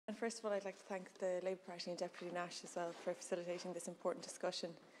First of all, I'd like to thank the Labour Party and Deputy Nash as well for facilitating this important discussion.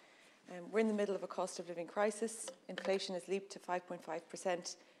 We're in the middle of a cost of living crisis. Inflation has leaped to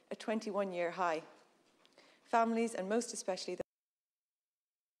 5.5%, a 21-year high. Families, and most especially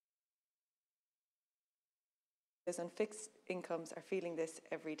those on fixed incomes, are feeling this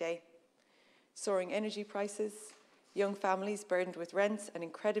every day. Soaring energy prices, young families burdened with rents and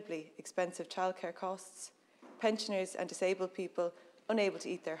incredibly expensive childcare costs, pensioners and disabled people unable to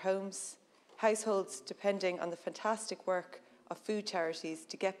eat their homes, households depending on the fantastic work of food charities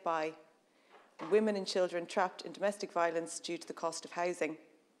to get by, and women and children trapped in domestic violence due to the cost of housing.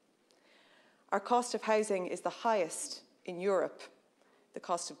 Our cost of housing is the highest in Europe. The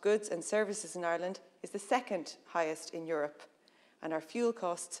cost of goods and services in Ireland is the second highest in Europe, and our fuel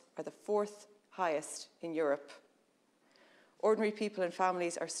costs are the fourth highest in Europe. Ordinary people and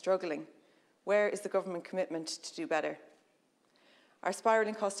families are struggling. Where is the government commitment to do better? Our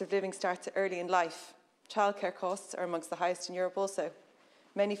spiralling cost of living starts early in life. Childcare costs are amongst the highest in Europe also.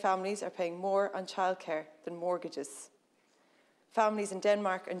 Many families are paying more on childcare than mortgages. Families in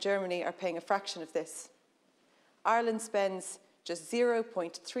Denmark and Germany are paying a fraction of this. Ireland spends just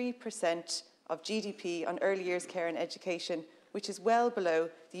 0.3% of GDP on early years care and education, which is well below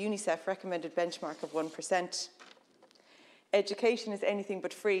the UNICEF recommended benchmark of 1%. Education is anything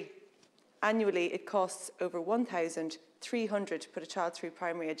but free. Annually, it costs over €1,300 to put a child through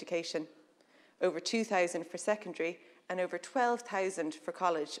primary education, over €2,000 for secondary, and over €12,000 for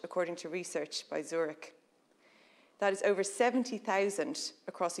college, according to research by Zurich. That is over €70,000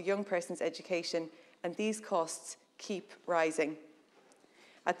 across a young person's education, and these costs keep rising.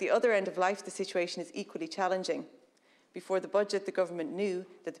 At the other end of life, the situation is equally challenging. Before the budget, the government knew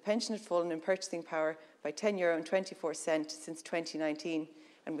that the pension had fallen in purchasing power by €10.24 since 2019,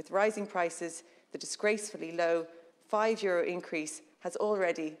 and with rising prices, the disgracefully low €5 increase has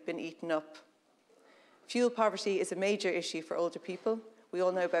already been eaten up. Fuel poverty is a major issue for older people. We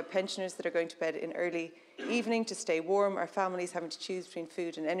all know about pensioners that are going to bed in early evening to stay warm, or families having to choose between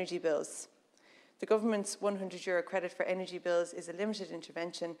food and energy bills. The government's €100 credit for energy bills is a limited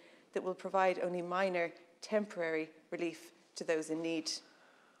intervention that will provide only minor, temporary relief to those in need.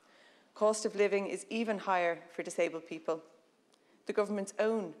 Cost of living is even higher for disabled people. The government's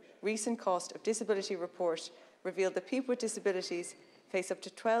own recent cost of disability report revealed that people with disabilities face up to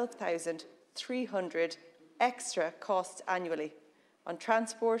 €12,300 extra costs annually on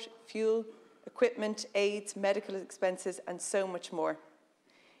transport, fuel, equipment, aids, medical expenses, and so much more.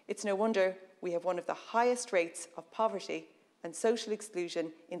 It's no wonder we have one of the highest rates of poverty and social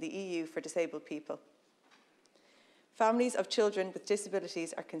exclusion in the EU for disabled people. Families of children with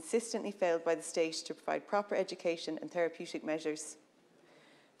disabilities are consistently failed by the state to provide proper education and therapeutic measures.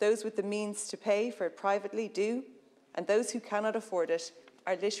 Those with the means to pay for it privately do, and those who cannot afford it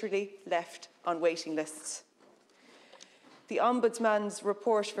are literally left on waiting lists. The Ombudsman's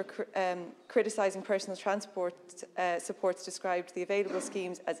report for criticising personal transport supports described the available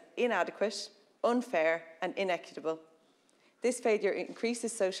schemes as inadequate, unfair and inequitable. This failure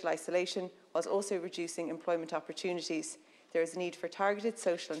increases social isolation whilst also reducing employment opportunities. There is a need for targeted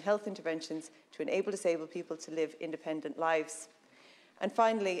social and health interventions to enable disabled people to live independent lives. And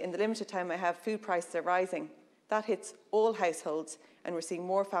finally, in the limited time I have, food prices are rising. That hits all households, and we're seeing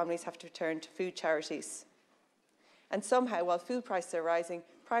more families have to turn to food charities. And somehow, while food prices are rising,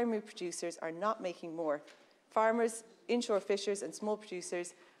 primary producers are not making more. Farmers, inshore fishers and small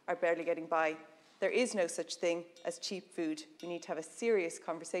producers are barely getting by. There is no such thing as cheap food. We need to have a serious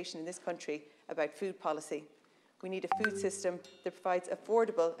conversation in this country about food policy. We need a food system that provides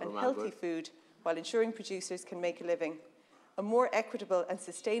affordable and healthy food while ensuring producers can make a living. A more equitable and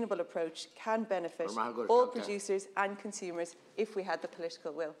sustainable approach can benefit all producers and consumers if we had the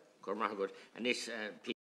political will.